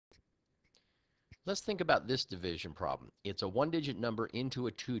Let's think about this division problem. It's a one-digit number into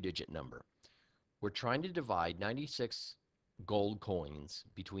a two-digit number. We're trying to divide 96 gold coins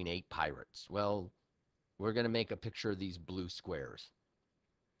between 8 pirates. Well, we're going to make a picture of these blue squares,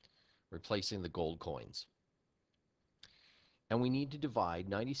 replacing the gold coins. And we need to divide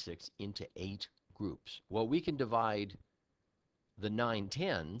 96 into 8 groups. Well, we can divide the 9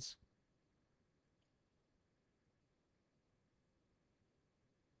 tens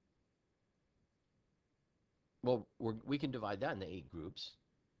we can divide that into 8 groups.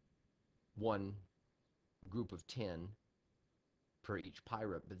 One group of 10 per each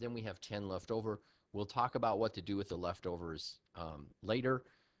pirate, but then we have 10 left over. We'll talk about what to do with the leftovers later.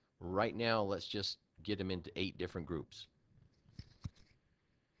 Right now, let's just get them into 8 different groups.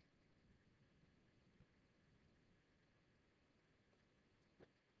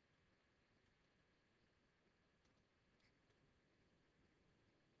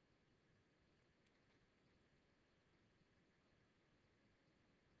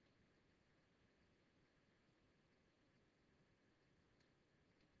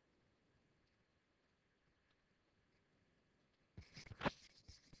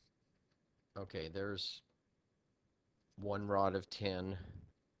 Okay, there's one rod of 10.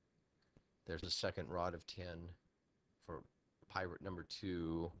 There's a second rod of 10 for pirate number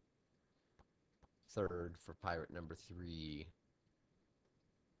 2. Third for pirate number 3.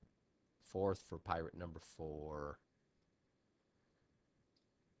 Fourth for pirate number 4.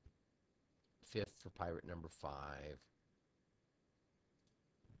 Fifth for pirate number 5.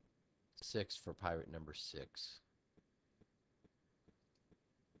 Sixth for pirate number 6.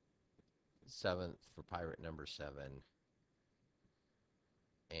 Seventh for pirate number 7.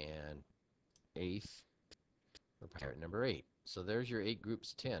 And eighth for pirate number 8. So there's your 8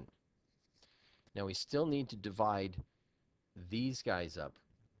 groups 10. Now we still need to divide these guys up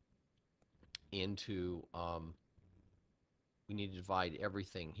into, we need to divide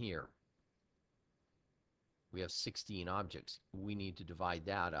everything here. We have 16 objects. We need to divide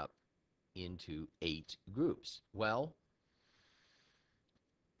that up into 8 groups. Well,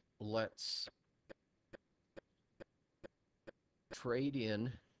 let's trade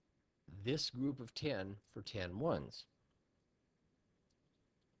in this group of 10 for 10 ones.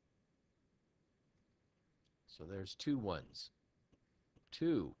 So there's 2 ones.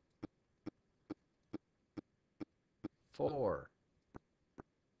 2, 4,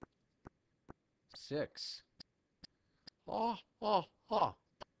 6. I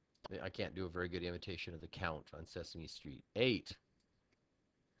can't do a very good imitation of the count on Sesame Street. 8.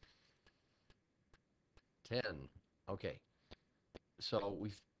 10. Okay. So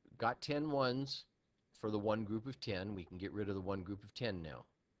we've got 10 ones for the one group of 10. We can get rid of the one group of 10 now.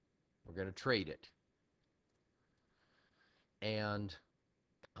 We're going to trade it. And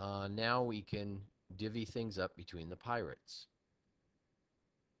now we can divvy things up between the pirates.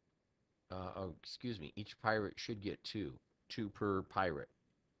 Excuse me. Each pirate should get 2. 2 per pirate.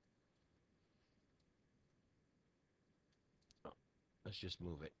 Oh, let's just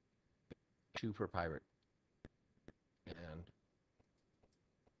move it. 2 per pirate. And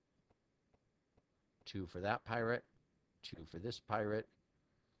 2 for that pirate. 2 for this pirate.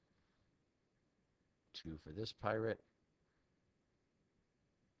 2 for this pirate.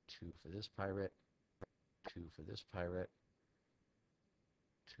 2 for this pirate. 2 for this pirate.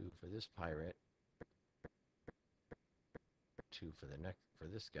 2 for this pirate. 2 for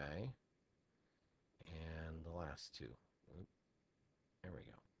this guy. And the last 2. There we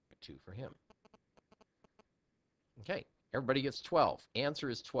go. 2 for him. Okay, everybody gets 12. Answer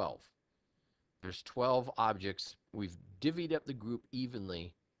is 12. There's 12 objects. We've divvied up the group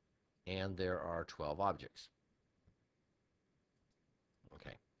evenly, and there are 12 objects.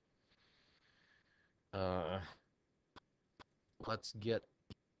 Okay. Let's get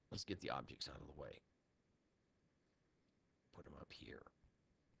the objects out of the way. Put them up here.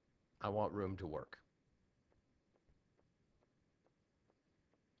 I want room to work.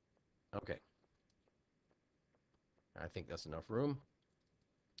 Okay. I think that's enough room.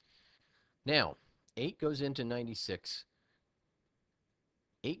 Now, 8 goes into 96.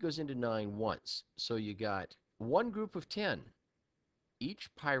 8 goes into 9 once. So you got one group of 10. Each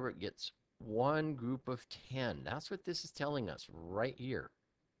pirate gets one group of 10. That's what this is telling us right here.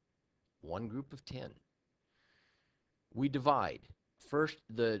 One group of 10. We divide. First,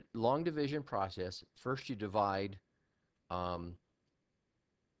 the long division process, first you divide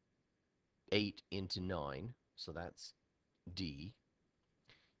 8 into 9. So that's D.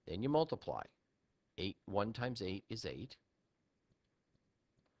 Then you multiply. 1 times 8 is 8.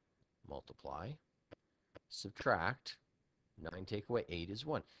 Multiply. Subtract. 9 take away 8 is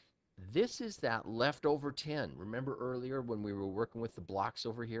 1. This is that leftover 10. Remember earlier when we were working with the blocks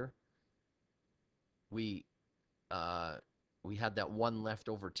over here? We, uh, we had that one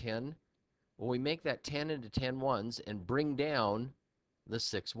leftover 10. Well, we make that 10 into 10 ones and bring down the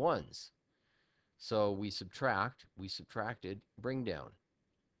 6 ones. So we subtracted, bring down.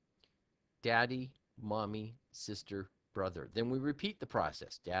 Daddy, mommy, sister, brother. Then we repeat the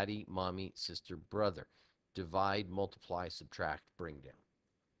process. Daddy, mommy, sister, brother. Divide, multiply, subtract, bring down.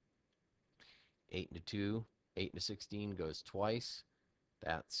 8 into 2, 8 into 16 goes twice.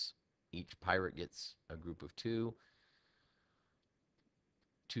 That's each pirate gets a group of 2.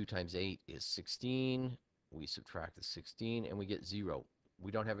 2 times 8 is 16. We subtract the 16 and we get 0.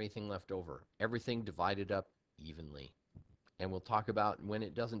 We don't have anything left over. Everything divided up evenly. And we'll talk about when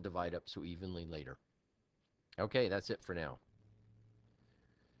it doesn't divide up so evenly later. Okay, that's it for now.